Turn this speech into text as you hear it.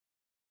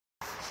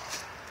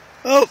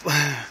Oh,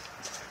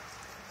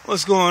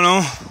 what's going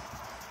on,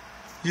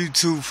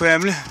 YouTube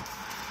family?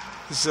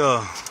 It's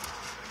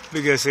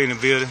Big SA in the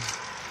building.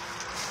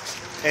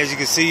 As you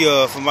can see,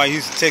 from my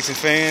Houston Texan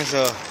fans,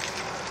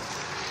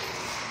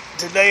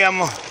 today I'm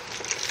gonna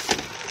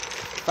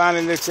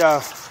finally let y'all.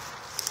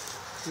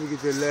 Let me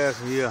get that last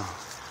one here.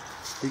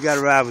 You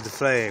gotta ride with the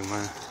flag,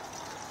 man.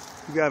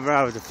 You gotta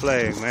ride with the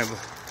flag, man.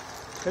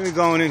 But let me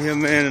go on in here,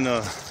 man, and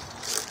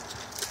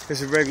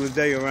it's a regular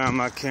day around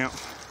my camp.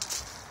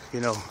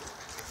 You know,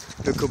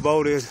 the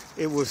Kubota,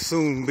 it will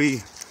soon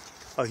be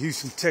a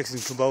Houston Texan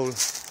Kubota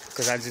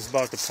because I just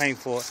bought the paint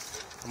for it.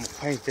 I'm gonna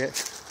paint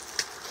that.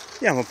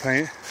 Yeah, I'm gonna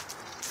paint it.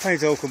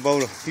 Paint the old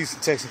Kubota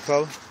Houston Texan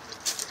color.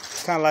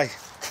 Kind of like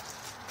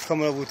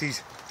coming up with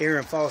these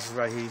arian faucets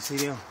right here. You see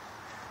them?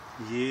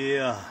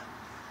 Yeah.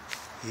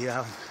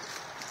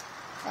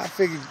 I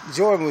figured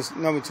Jordan was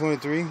number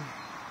 23.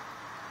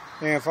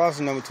 Arian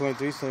Foster number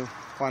 23, so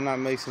why not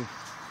make some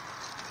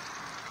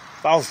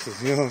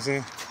Fosters, you know what I'm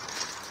saying?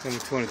 Number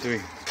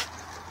 23.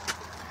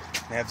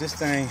 Now if this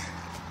thing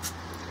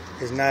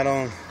is not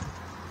on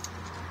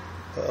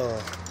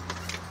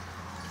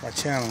my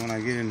channel when I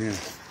get in here,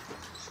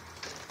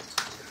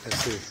 let's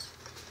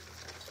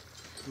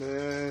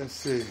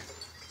see.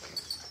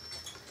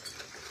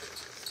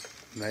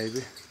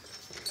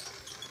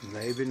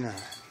 Maybe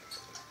not.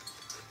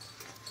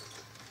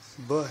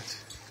 But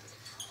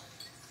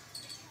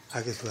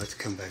I guess we'll have to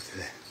come back to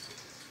that.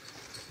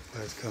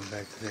 Because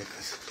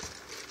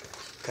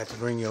I got to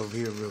bring you over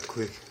here real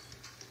quick.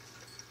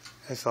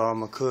 That's for all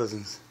my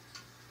cousins.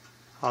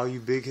 All you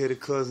big-headed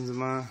cousins of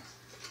mine.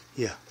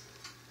 Yeah.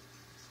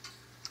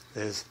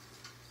 There's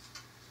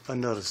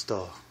another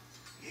star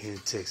here in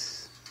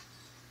Texas.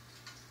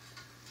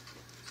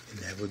 And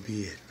that would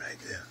be it right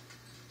there.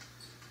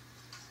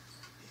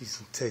 You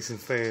some Texan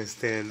fans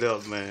stand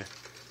up, man.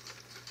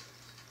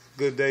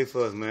 Good day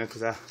for us, man,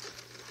 because I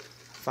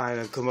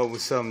finally come up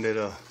with something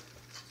that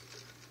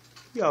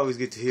you always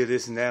get to hear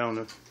this and that on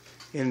the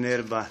internet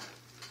about.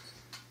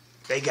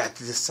 They got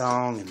this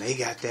song and they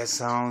got that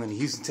song and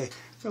Houston Texas.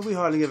 But we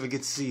hardly ever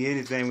get to see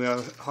anything. We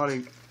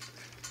hardly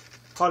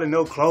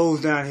no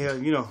clothes down here,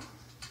 you know.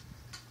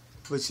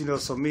 But you know,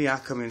 so me, I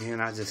come in here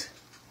and I just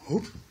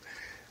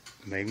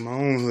make my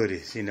own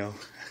hoodies, you know.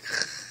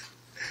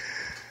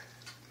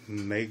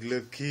 Make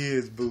little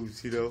kids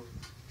boots, you know.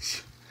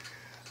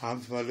 I'm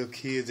talking about little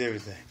kids,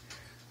 everything.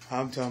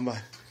 I'm talking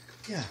about,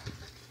 yeah,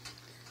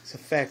 it's a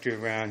factory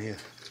around here.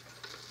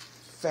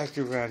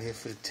 Factory around here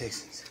for the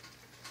Texans.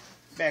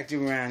 Factory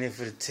around here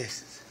for the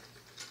Texans.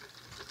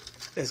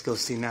 Let's go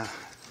see now.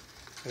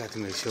 I got to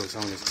make sure it's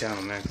on this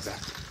channel, man, because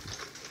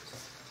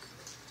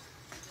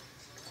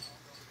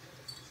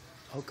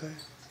okay.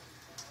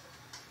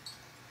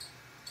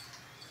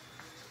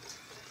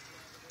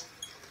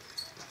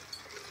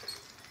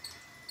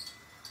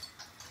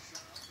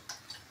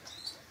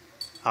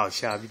 Oh,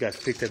 Shab, you got to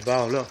pick that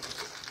ball up.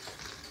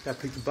 Got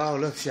to pick the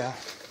ball up, Shab.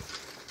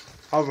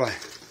 All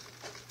right.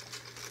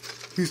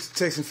 Houston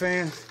Texan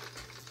fans,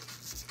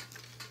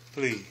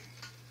 please,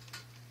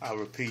 I'll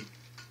repeat,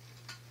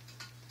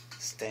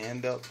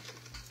 stand up.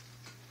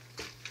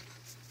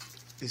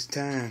 It's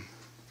time.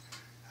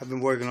 I've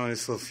been working on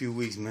this for a few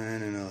weeks,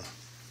 man, and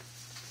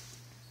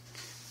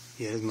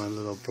yeah, it's my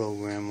little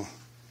programmer.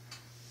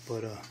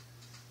 But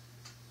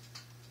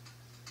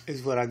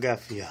it's what I got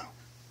for y'all.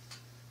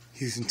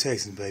 Houston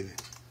Texans, baby.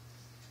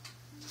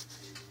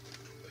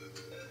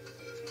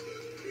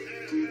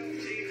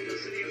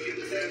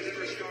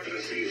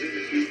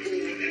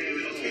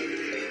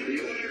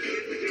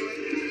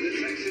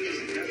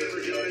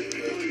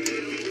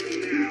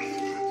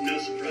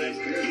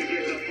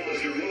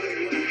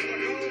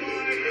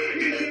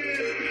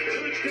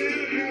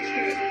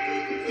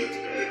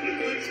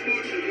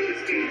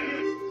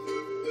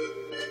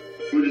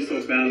 We're just so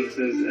balanced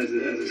as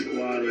a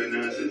squad right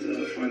now. It's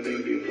a fun thing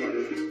to be a part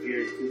of.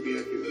 Gary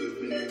kubiak has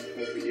been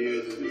here for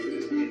years as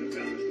being a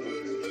balanced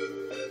offense.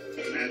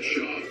 Matt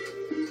Shaw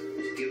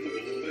in the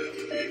ball down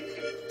the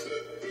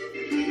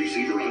field.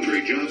 Receiver Andre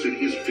Johnson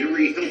is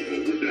very helpful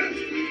with that.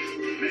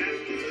 Matt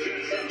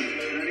sets up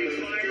and he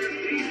fires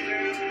deep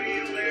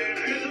downfield there.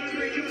 Here's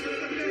Andre Johnson at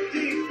the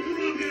 15.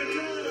 Rock and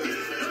roll.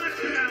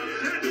 Touchdown,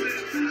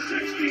 Texans.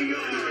 60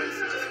 yards.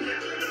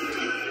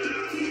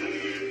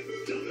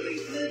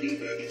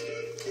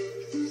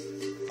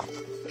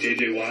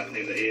 J.J. Watt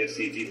named the AFC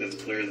Defensive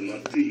Player of the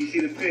Month. You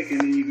see the pick,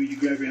 and then you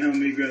grab your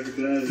helmet, you grab your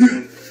gloves, and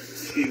you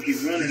see him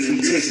keep running.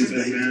 In Texas,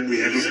 baby, we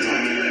have a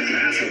problem.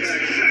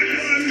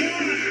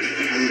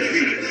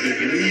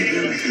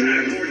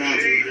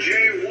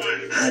 J.J. Watt.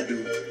 I do.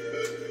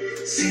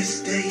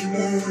 Since day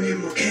one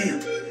in my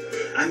camp,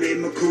 I made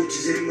my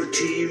coaches and my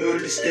team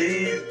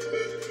understand.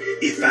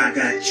 If I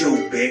got your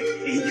back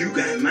and you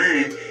got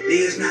mine,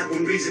 there's not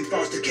one reason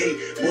Foster can't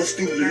bust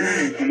through the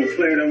line. I'm a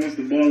player that wants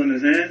the ball in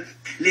his hands.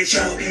 Let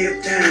y'all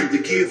have time to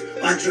give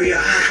Andre a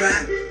high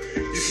ride.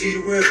 You see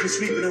the world been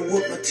sleeping on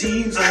what my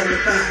team's all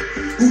about.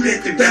 Who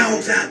let the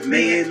dogs out,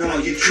 man? Are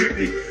you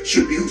tripping?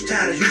 Should be who's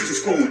tired of Houston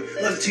scoring.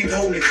 Other teams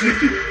holding and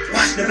flipping.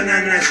 Watch number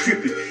 99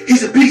 stripping.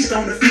 He's a beast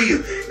on the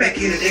field.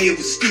 Back in the day, it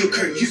was a steel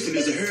curtain. Houston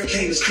is a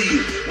hurricane of steel.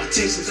 My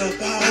Texans are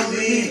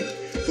ballin'.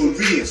 For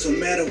real, so no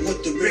matter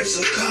what the refs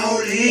are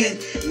calling,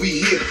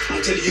 we here. I'm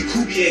telling you,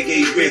 kubiak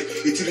gave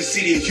ref into the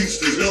city of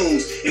Houston's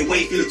lungs. And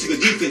Wade Phillips took a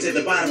defense at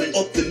the bottom and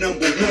up to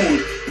 #1.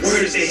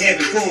 Word is they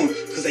having fun,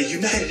 cause they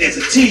united as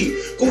a team.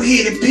 Go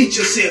ahead and pinch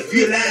yourself,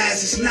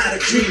 realize it's not a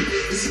dream.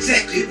 It's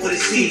exactly what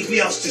it seems.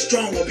 We all stood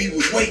strong while we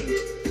was waiting.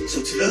 So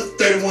to the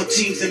 31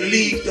 teams in the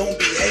league, don't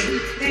be hating.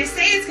 They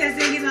say it's cause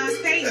they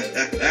lost Peyton.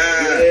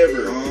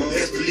 Whatever.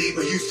 Best believe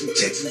my Houston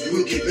Texans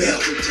will get better.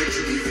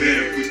 Texans be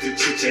better with the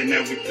chit-chat, now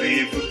we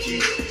playing for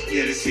keeps.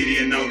 Yeah, the city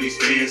and all these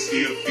fans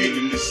still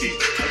feeling the seat.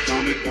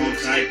 Atomic bomb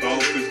type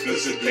offense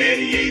plus a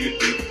gladiator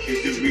beat.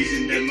 It's the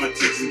reason that my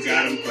Texans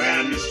got them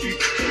crowding the street.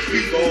 So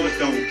we boys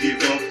don't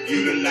give up,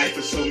 you the life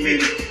of so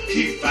many.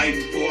 Keep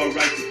fighting for a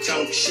right to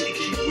talk shit,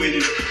 keep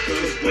winning.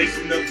 Cause way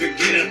from the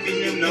beginning, I've been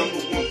your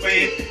 #1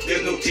 fan.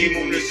 There's no team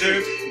on this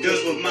earth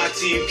does what my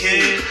team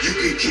can. You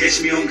can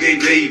catch me on game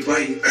day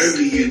bright and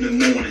early in the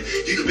morning.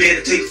 You can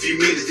better take a few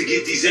minutes to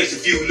get these extra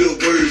few little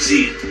words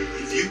in.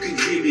 If you can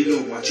hear me,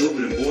 Lord, watch over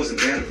them boys in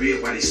battle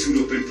red while they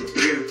suit up and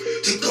prepare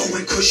to go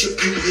and crush a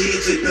few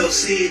heads. Enough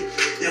said.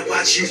 Now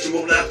watch Houston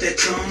roll out that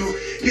tunnel.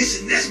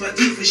 Listen, that's my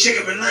defense, shake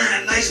every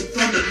line like some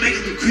thunder,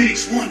 making the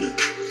critics wonder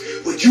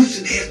what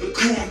Houston has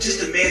become.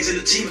 Just imagine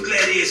a team of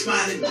gladiators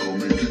smiling.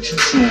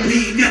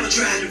 We ain't never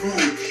tried to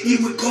run.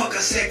 Even with Clark, I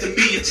sacked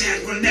 1,000,000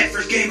 times running that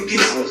first game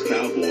against Dallas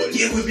Cowboys.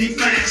 Yeah, we be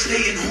fine,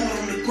 staying hard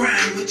on the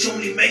grind, which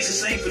only makes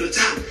us aim for the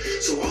top.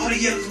 So all the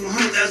yelling from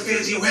 100,000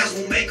 fans in your house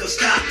won't make us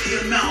stop.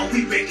 Hell no,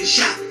 we wrecking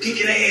shop,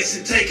 kicking ass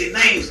and taking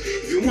names.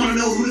 If you wanna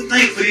know who to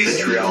thank for this,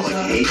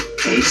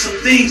 some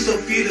things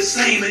don't feel the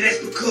same, and that's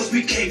because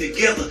we came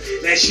together.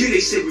 Last year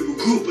they said we were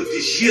good, but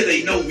this year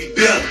they know we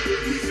better.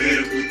 We fed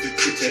up with the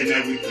chit-chat,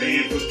 now we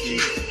playing for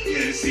keeps.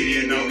 Yeah, the city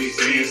and all these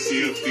fans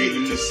still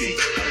feeling the seat.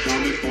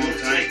 Atomic bomb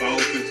type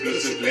offense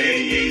plus a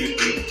gladiator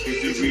beat.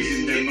 It's the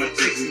reason that my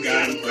Texans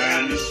got them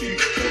crowding the street.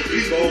 So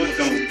we boys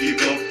don't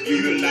give up,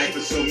 you the life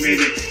of so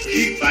many.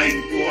 Keep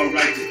fighting for a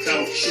right to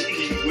talk shit,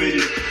 keep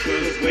winning.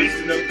 Cause way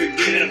from the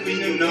beginning, I've been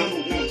your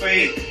 #1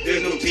 fan.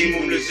 There's no team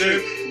on this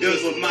earth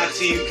does what my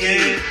team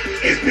can.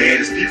 As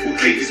bad as people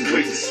hate us,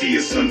 wait to see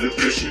us under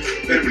pressure.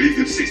 Better believe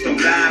them six don't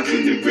lie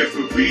when the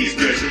referees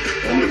measure.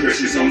 All the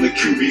pressure's on the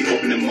QB,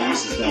 hoping the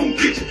monsters don't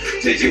get you.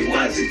 JJ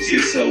Watts and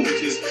Jill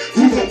soldiers,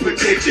 who gon'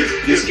 protect you?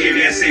 You're scared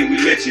that say we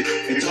let you,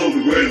 and told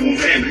the world it won't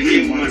happen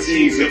again. My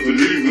team's a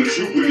believer,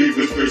 true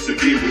believers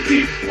persevere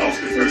within. Lost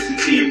the first and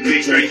 10,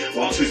 Big Dre,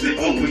 Walters and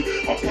Owen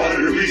are part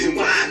of the reason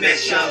why I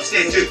match y'all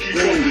stats just keep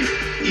rolling.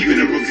 Even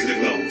the rookies are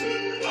glowing.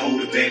 All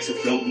the backs are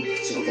floating,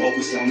 so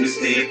focus on the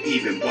stand,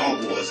 even ball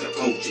boys are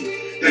coaching.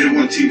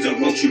 31 teams are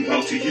roaching,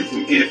 brought to you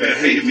from NFL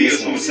hated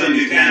meals on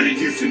Sunday down in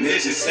Houston.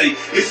 Let's just say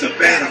it's a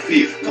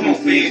battlefield. Come on,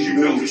 fans, you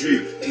know the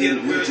drill. Tell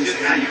the world just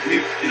how you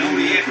feel, and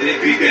only after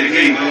that big bad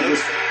game, all of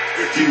us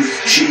refuse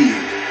to chill.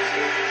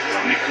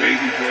 I'm that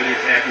crazy boy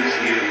that happens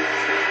here.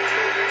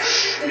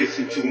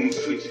 Listen to him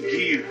switch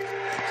gear.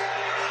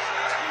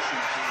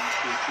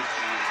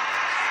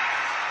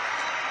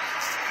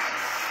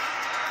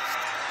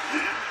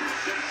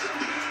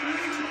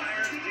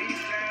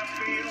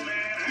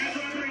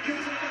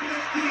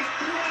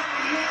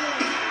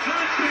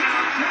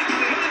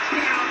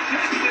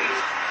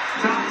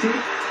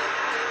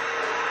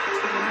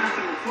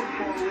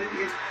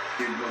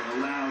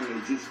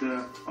 Allowed just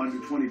under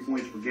 20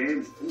 points per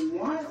game.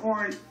 Why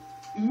aren't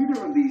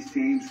either of these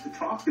teams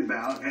talked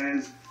about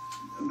as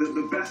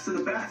the best of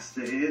the best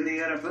in the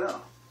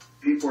NFL?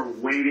 People are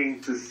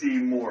waiting to see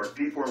more.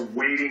 People are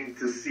waiting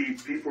to see.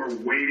 People are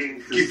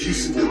waiting to Give you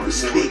see some more.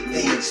 respect,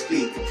 they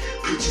expect.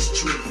 We just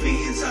true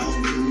fans, all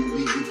knew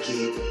we would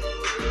get.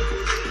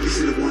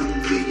 Listen to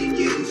 1 million,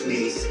 yeah, who's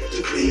next?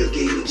 To play a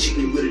game of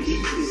chicken with a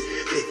defense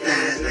that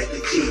flies like the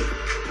jet.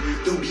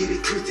 Don't get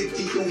it twisted,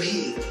 we gon'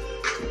 hit.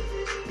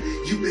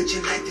 You bet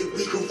your life that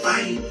we gon'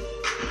 fight.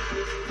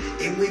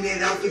 And when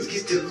that offense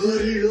gets to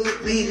huddle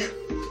up, man,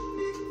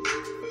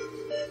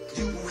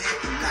 you won't have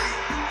to lie.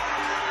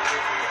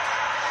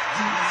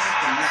 You won't have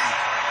to lie.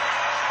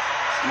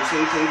 My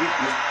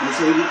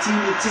favorite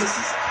team in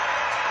Texas.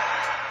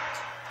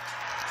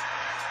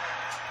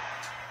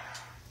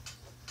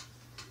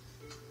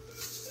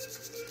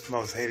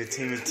 Most hated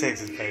team in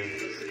Texas, baby.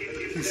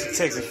 Houston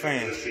Texas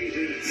fans,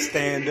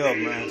 stand up,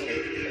 man.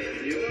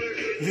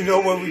 You know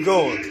where we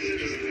going.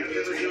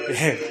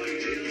 Yeah.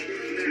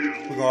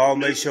 We're gonna all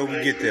make sure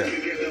we get there.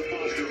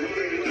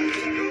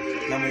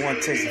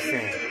 #1 Texas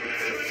fan.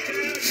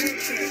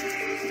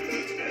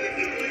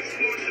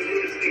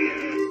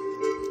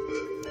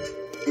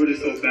 We're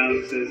just so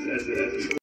balanced as a